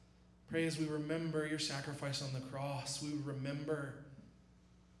 pray as we remember your sacrifice on the cross, we remember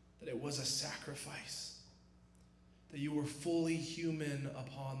that it was a sacrifice, that you were fully human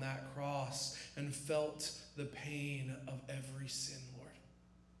upon that cross and felt the pain of every sin, Lord.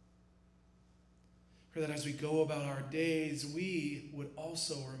 Pray that as we go about our days, we would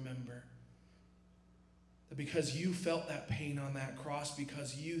also remember that because you felt that pain on that cross,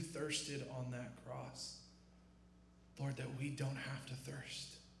 because you thirsted on that cross, Lord, that we don't have to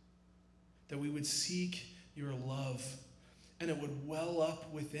thirst, that we would seek your love, and it would well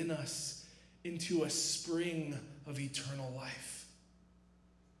up within us into a spring of eternal life.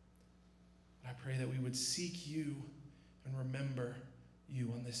 And I pray that we would seek you and remember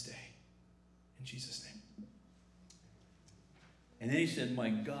you on this day. In Jesus' name. And then he said, my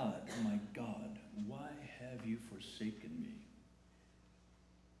God, why have you forsaken me?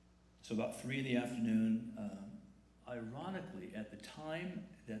 So about 3 p.m, ironically, at the time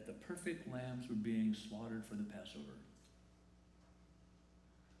that the perfect lambs were being slaughtered for the Passover,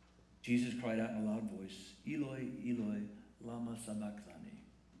 Jesus cried out in a loud voice, Eloi, Eloi, lama sabachthani.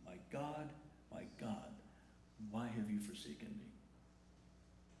 My God, why have you forsaken me?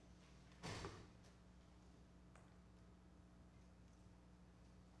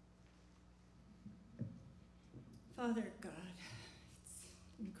 Father God, it's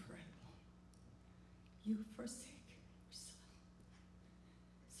incredible. You forsake yourself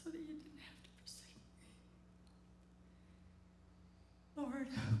so that you didn't have to forsake me. Lord,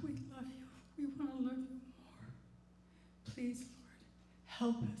 we love you. We want to love you more. Please, Lord,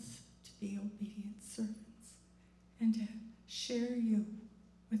 help us to be obedient servants and to share you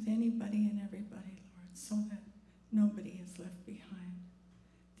with anybody and everybody, Lord, so that nobody is left behind.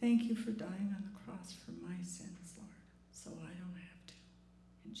 Thank you for dying on the cross for my sins, Lord, so I don't have to.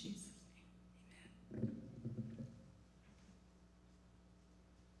 In Jesus' name, amen.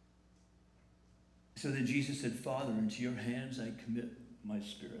 So then Jesus said, Father, into your hands I commit my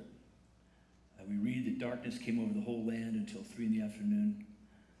spirit. We read that darkness came over the whole land until 3 p.m.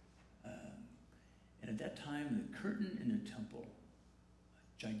 And at that time, the curtain in the temple,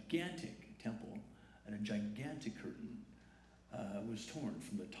 a gigantic temple, and a gigantic curtain, was torn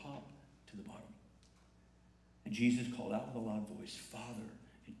from the top to the bottom. And Jesus called out with a loud voice, Father,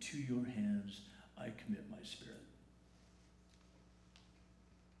 into your hands I commit my spirit.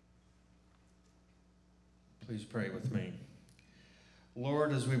 Please pray with me.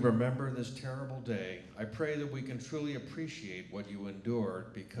 Lord, as we remember this terrible day, I pray that we can truly appreciate what you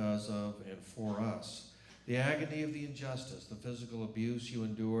endured because of and for us. The agony of the injustice, the physical abuse you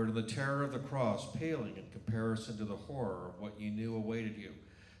endured, and the terror of the cross paling in comparison to the horror of what you knew awaited you.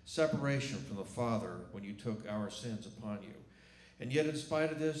 Separation from the Father when you took our sins upon you. And yet in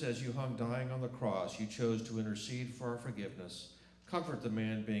spite of this, as you hung dying on the cross, you chose to intercede for our forgiveness, comfort the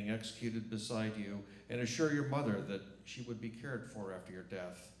man being executed beside you, and assure your mother that she would be cared for after your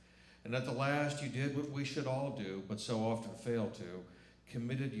death. And at the last, you did what we should all do, but so often fail to,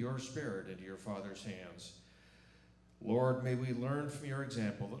 committed your spirit into your Father's hands. Lord, may we learn from your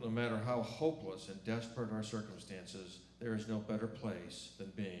example that no matter how hopeless and desperate our circumstances, there is no better place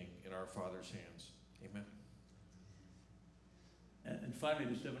than being in our Father's hands. Amen. And finally,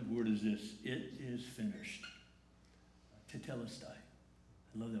 the seventh word is this: it is finished. Tetelestai.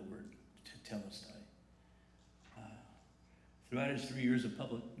 I love that word, tetelestai. Throughout his 3 years of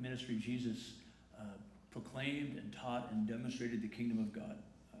public ministry, Jesus proclaimed and taught and demonstrated the kingdom of God,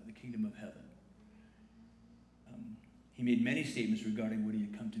 the kingdom of heaven. He made many statements regarding what he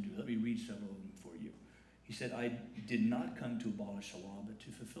had come to do. Let me read several of them for you. He said, I did not come to abolish the law, but to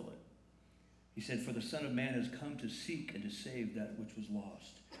fulfill it. He said, for the Son of Man has come to seek and to save that which was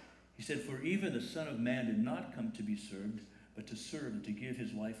lost. He said, for even the Son of Man did not come to be served, but to serve and to give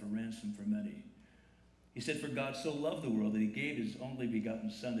his life a ransom for many. He said, for God so loved the world that he gave his only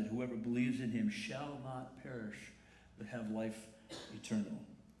begotten Son, that whoever believes in him shall not perish, but have life eternal.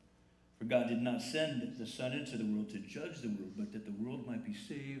 For God did not send the Son into the world to judge the world, but that the world might be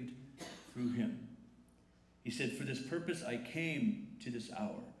saved through him. He said, for this purpose I came to this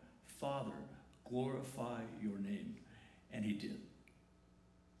hour. Father, glorify your name. And he did.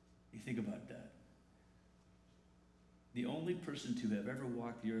 You think about that. The only person to have ever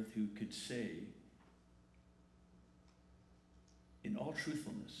walked the earth who could say, in all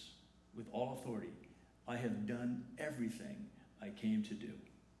truthfulness, with all authority, I have done everything I came to do.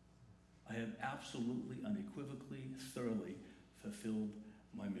 I have absolutely, unequivocally, thoroughly fulfilled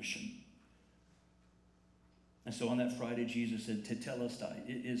my mission. And so on that Friday, Jesus said, Tetelestai,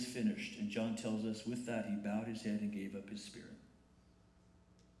 it is finished. And John tells us with that, he bowed his head and gave up his spirit.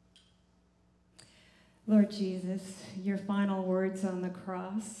 Lord Jesus, your final words on the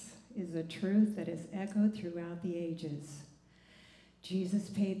cross is a truth that is echoed throughout the ages. Jesus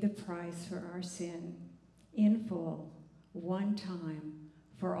paid the price for our sin in full, one time,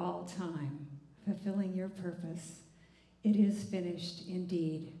 for all time, fulfilling your purpose. It is finished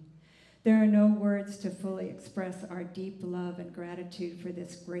indeed. There are no words to fully express our deep love and gratitude for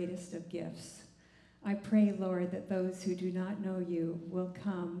this greatest of gifts. I pray, Lord, that those who do not know you will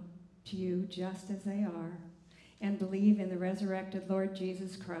come to you just as they are and believe in the resurrected Lord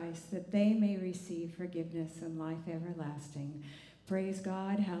Jesus Christ, that they may receive forgiveness and life everlasting. Praise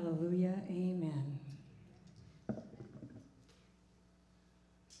God. Hallelujah. Amen.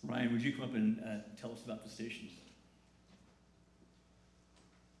 Ryan, would you come up and tell us about the stations?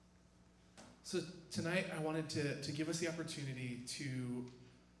 So tonight I wanted to give us the opportunity to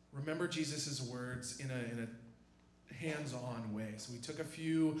remember Jesus' words in a hands-on way. So we took a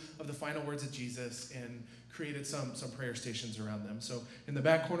few of the final words of Jesus and created some prayer stations around them. So in the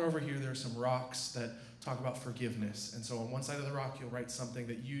back corner over here, there are some rocks that talk about forgiveness. And so on one side of the rock, you'll write something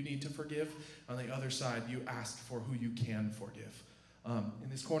that you need to forgive. On the other side, you ask for who you can forgive. In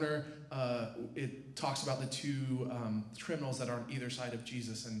this corner, it talks about the two criminals that are on either side of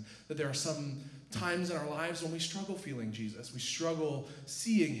Jesus, and that there are some times in our lives when we struggle feeling Jesus. We struggle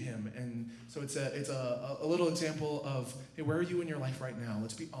seeing him. And so it's a little example of, hey, where are you in your life right now?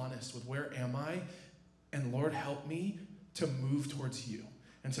 Let's be honest with where am I? And Lord, help me to move towards you.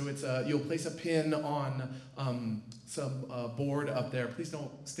 And so it's you'll place a pin on some board up there. Please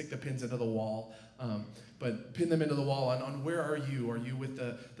don't stick the pins into the wall. But pin them into the wall on where are you? Are you with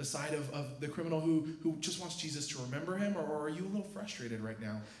the side of the criminal who just wants Jesus to remember him? Or are you a little frustrated right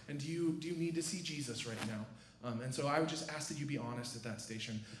now? And do you need to see Jesus right now? And so I would just ask that you be honest at that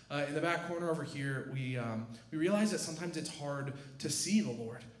station. In the back corner over here, we realize that sometimes it's hard to see the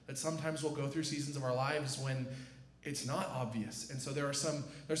Lord. That sometimes we'll go through seasons of our lives when it's not obvious. And so there's some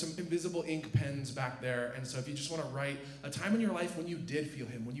invisible ink pens back there. And so if you just want to write a time in your life when you did feel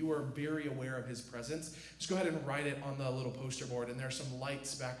him, when you were very aware of his presence, just go ahead and write it on the little poster board. And there's some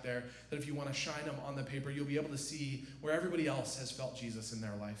lights back there that if you want to shine them on the paper, you'll be able to see where everybody else has felt Jesus in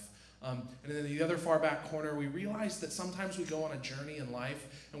their life. And then in the other far back corner, we realize that sometimes we go on a journey in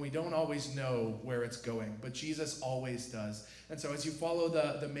life and we don't always know where it's going, but Jesus always does. And so as you follow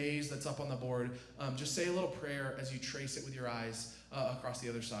the maze that's up on the board, just say a little prayer as you trace it with your eyes across the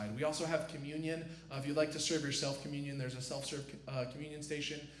other side. We also have communion. If you'd like to serve your self-communion, there's a self-serve communion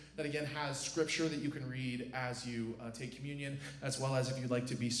station that again has scripture that you can read as you take communion, as well as if you'd like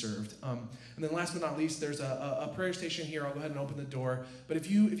to be served. And then last but not least, there's a prayer station here. I'll go ahead and open the door. But if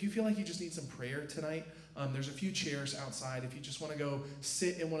you feel like you just need some prayer tonight, there's a few chairs outside. If you just want to go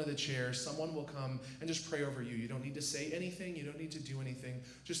sit in one of the chairs, someone will come and just pray over you. You don't need to say anything. You don't need to do anything.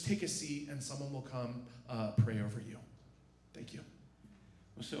 Just take a seat and someone will come pray over you. Thank you.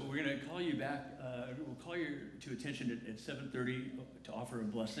 So we're going to call you back. We'll call you to attention at 7:30 to offer a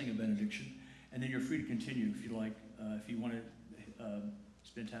blessing, a benediction, and then you're free to continue if you like. If you want to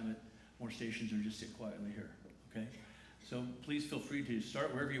spend time at more stations or just sit quietly here. Okay. So please feel free to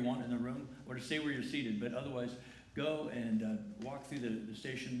start wherever you want in the room, or to stay where you're seated. But otherwise, go and walk through the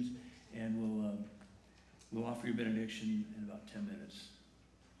stations, and we'll offer you a benediction in about 10 minutes.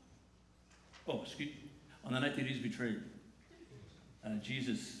 Oh, excuse me. On the night that he's betrayed,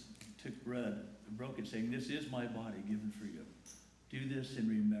 Jesus took bread and broke it, saying, "This is my body given for you. Do this in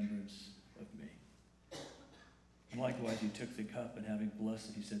remembrance of me." And likewise, he took the cup, and having blessed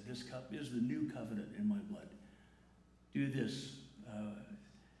it, he said, "This cup is the new covenant in my blood. Do this,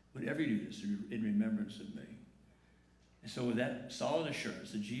 whenever you do this, in remembrance of me." And so with that solid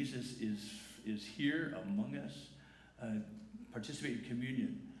assurance that Jesus is here among us, participate in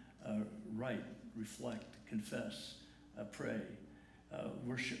communion, write, reflect, confess, pray,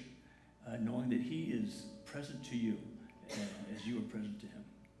 worship, knowing that he is present to you as you are present to him.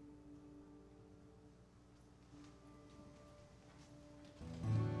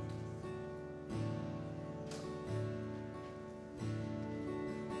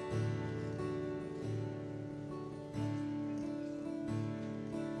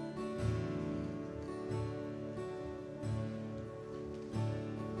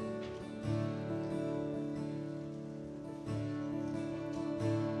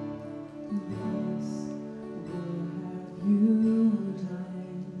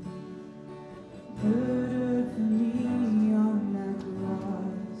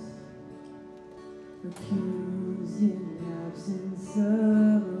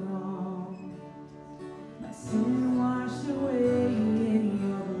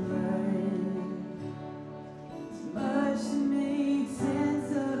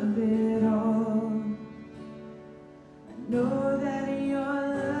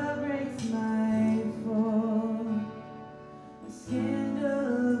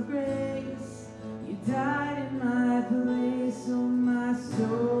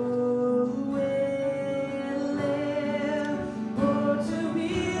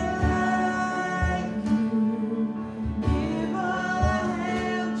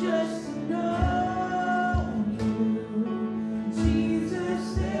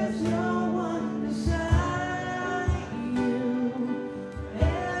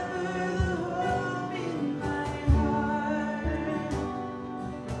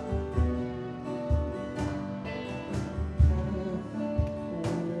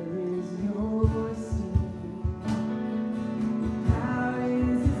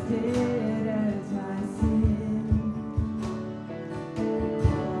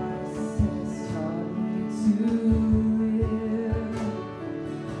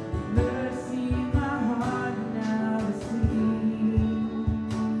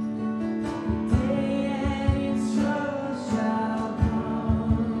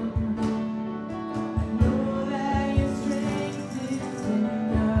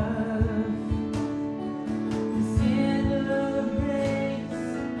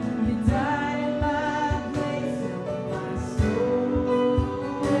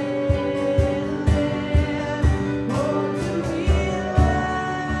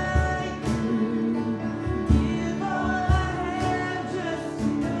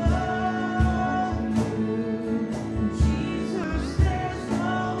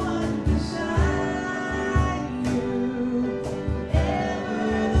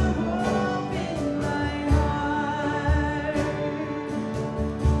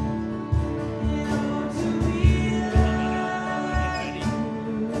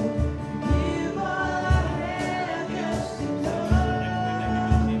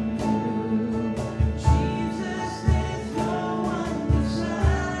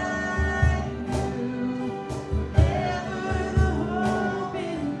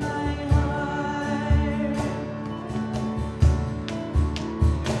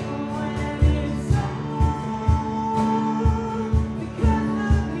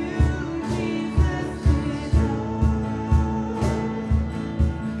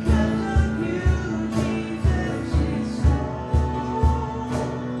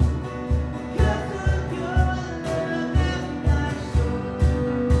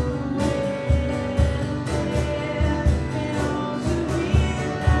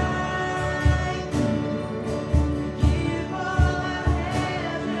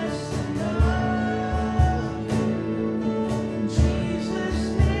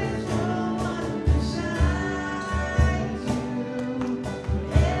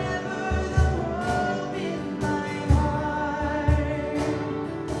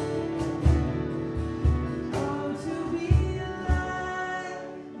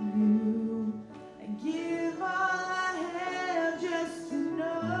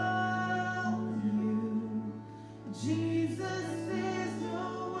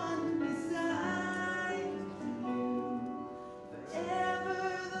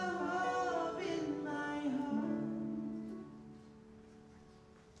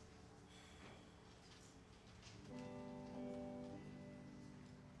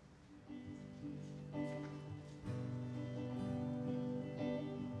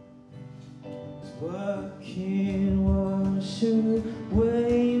 What can wash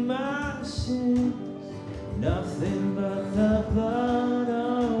away my sins? Nothing but the blood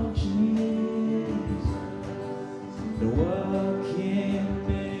of Jesus. And what can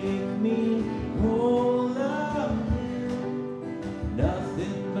make me whole again?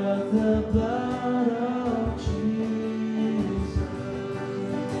 Nothing but the blood of Jesus.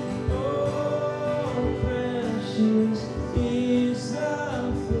 Oh, precious is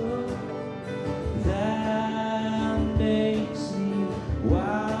the flow that makes me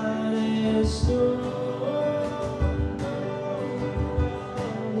white as snow.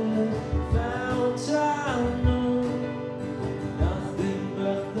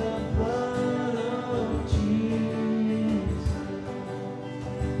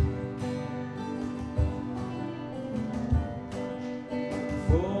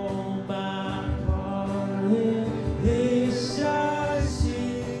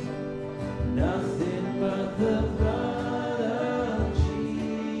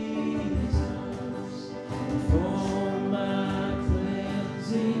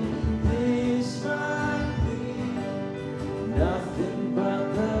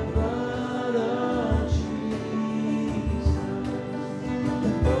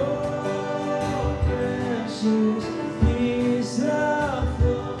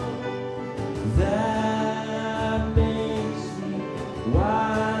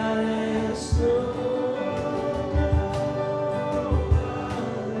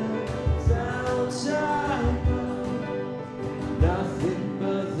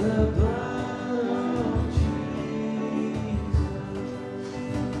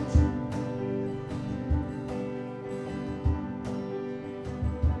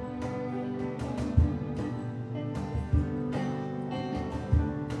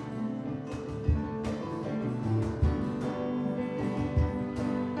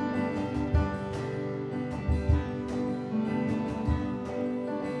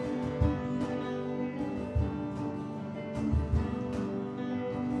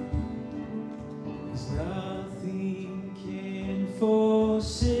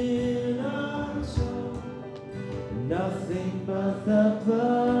 Nothing but the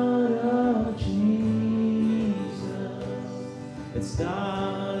blood of Jesus. It's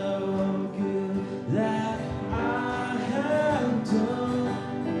not a good that I have done.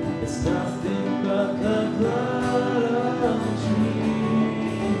 It's nothing but the blood of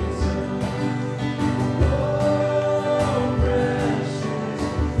Jesus. Oh, precious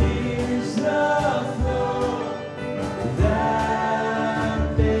is the flow that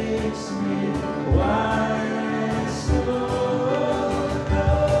makes me white.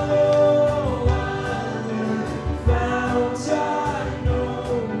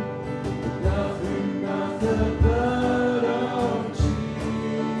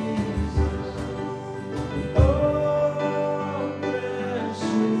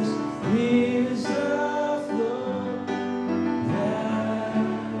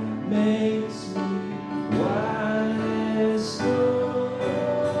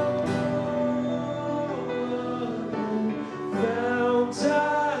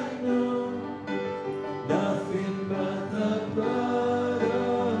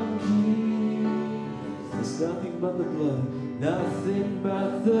 Nothing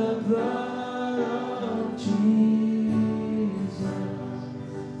but the blood of Jesus,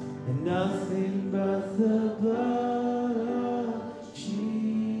 and nothing but the blood of Jesus.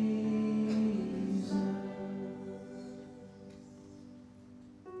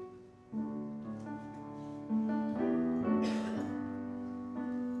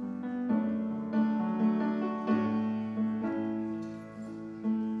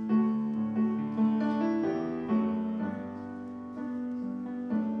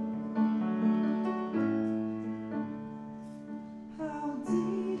 How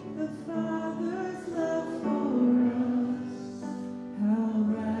deep the Father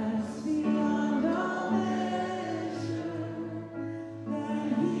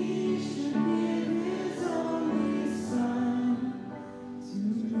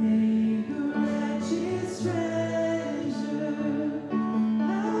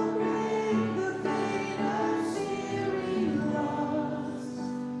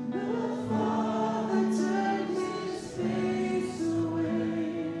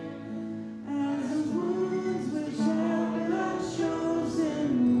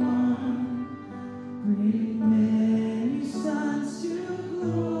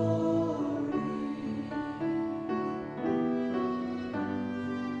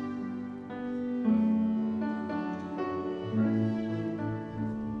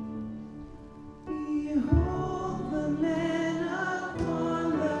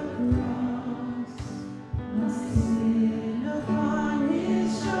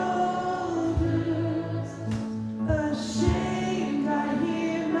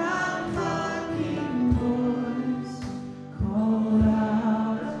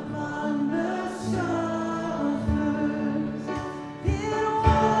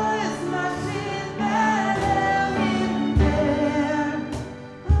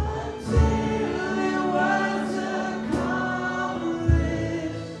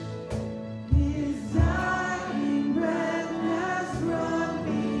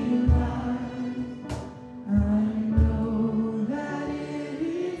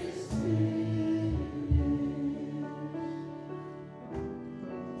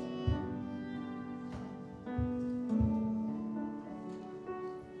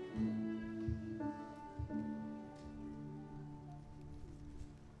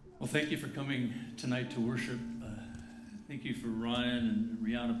Well, thank you for coming tonight to worship. Thank you for Ryan and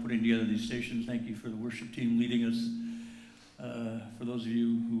Rihanna putting together these stations. Thank you for the worship team leading us. For those of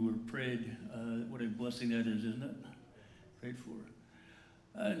you who were prayed, what a blessing that is, isn't it? Prayed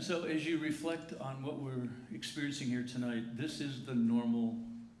for. And so as you reflect on what we're experiencing here tonight, this is the normal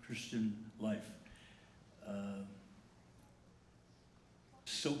Christian life.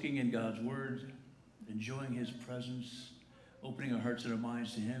 Soaking in God's word, enjoying his presence, opening our hearts and our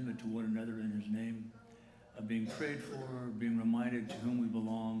minds to him and to one another in his name, being prayed for, being reminded to whom we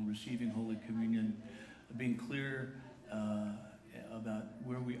belong, receiving Holy Communion, being clear about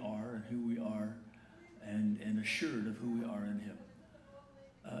where we are and who we are, and assured of who we are in him.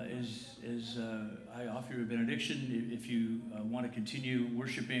 As I offer you a benediction, if you want to continue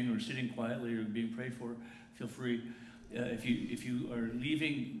worshiping or sitting quietly or being prayed for, feel free. If you are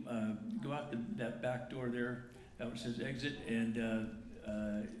leaving, go out that back door there, that says exit, and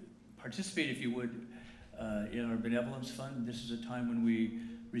participate, if you would, in our Benevolence Fund. This is a time when we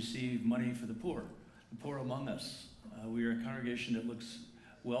receive money for the poor among us. We are a congregation that looks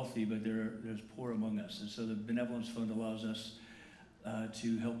wealthy, but there's poor among us. And so the Benevolence Fund allows us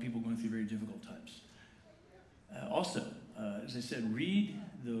to help people going through very difficult times. Also, as I said, read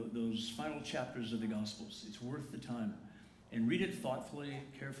those final chapters of the Gospels. It's worth the time. And read it thoughtfully,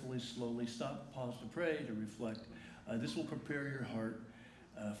 carefully, slowly. Stop, pause to pray, to reflect. This will prepare your heart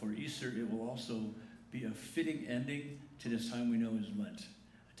for Easter. It will also be a fitting ending to this time we know is Lent.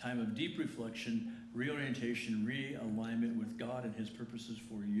 A time of deep reflection, reorientation, realignment with God and his purposes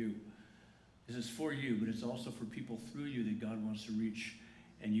for you. This is for you, but it's also for people through you that God wants to reach.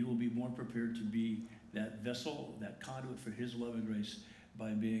 And you will be more prepared to be that vessel, that conduit for his love and grace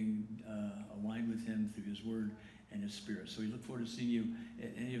by being aligned with him through his word and his spirit. So we look forward to seeing you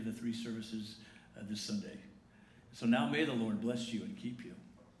at any of the 3 services this Sunday. So now may the Lord bless you and keep you.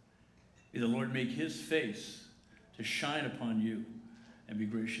 May the Lord make his face to shine upon you and be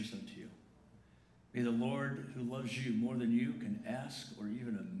gracious unto you. May the Lord, who loves you more than you can ask or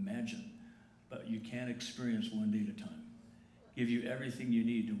even imagine, but you can experience one day at a time, give you everything you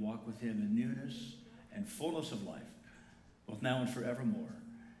need to walk with him in newness and fullness of life, both now and forevermore.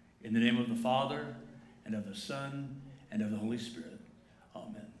 In the name of the Father, and of the Son, and of the Holy Spirit.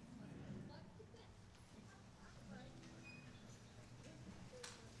 Amen.